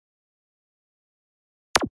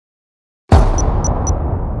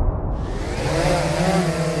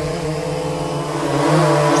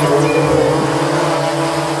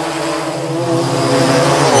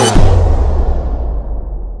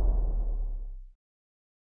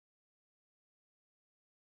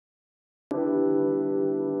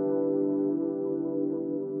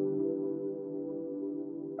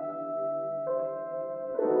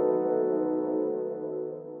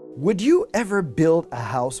Would you ever build a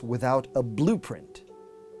house without a blueprint?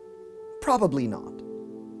 Probably not,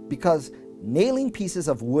 because nailing pieces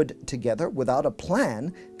of wood together without a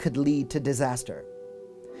plan could lead to disaster.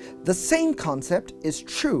 The same concept is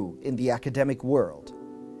true in the academic world.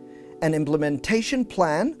 An implementation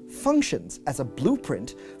plan functions as a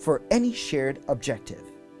blueprint for any shared objective.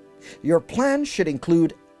 Your plan should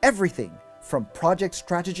include everything from project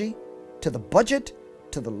strategy to the budget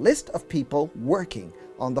to the list of people working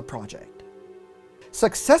on the project.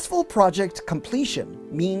 Successful project completion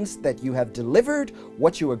means that you have delivered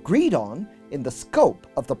what you agreed on in the scope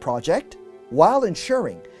of the project while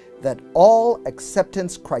ensuring that all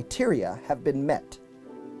acceptance criteria have been met,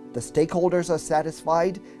 the stakeholders are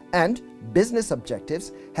satisfied, and business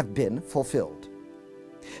objectives have been fulfilled.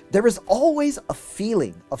 There is always a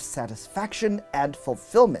feeling of satisfaction and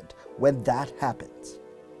fulfillment when that happens.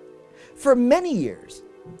 For many years,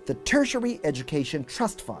 the Tertiary Education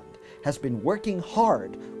Trust Fund has been working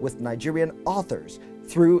hard with Nigerian authors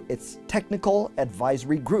through its technical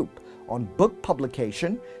advisory group on book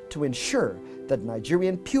publication to ensure that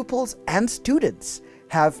Nigerian pupils and students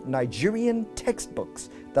have Nigerian textbooks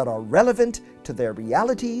that are relevant to their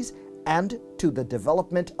realities and to the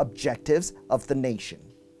development objectives of the nation.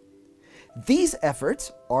 These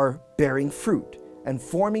efforts are bearing fruit and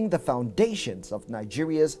forming the foundations of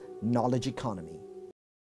Nigeria's knowledge economy.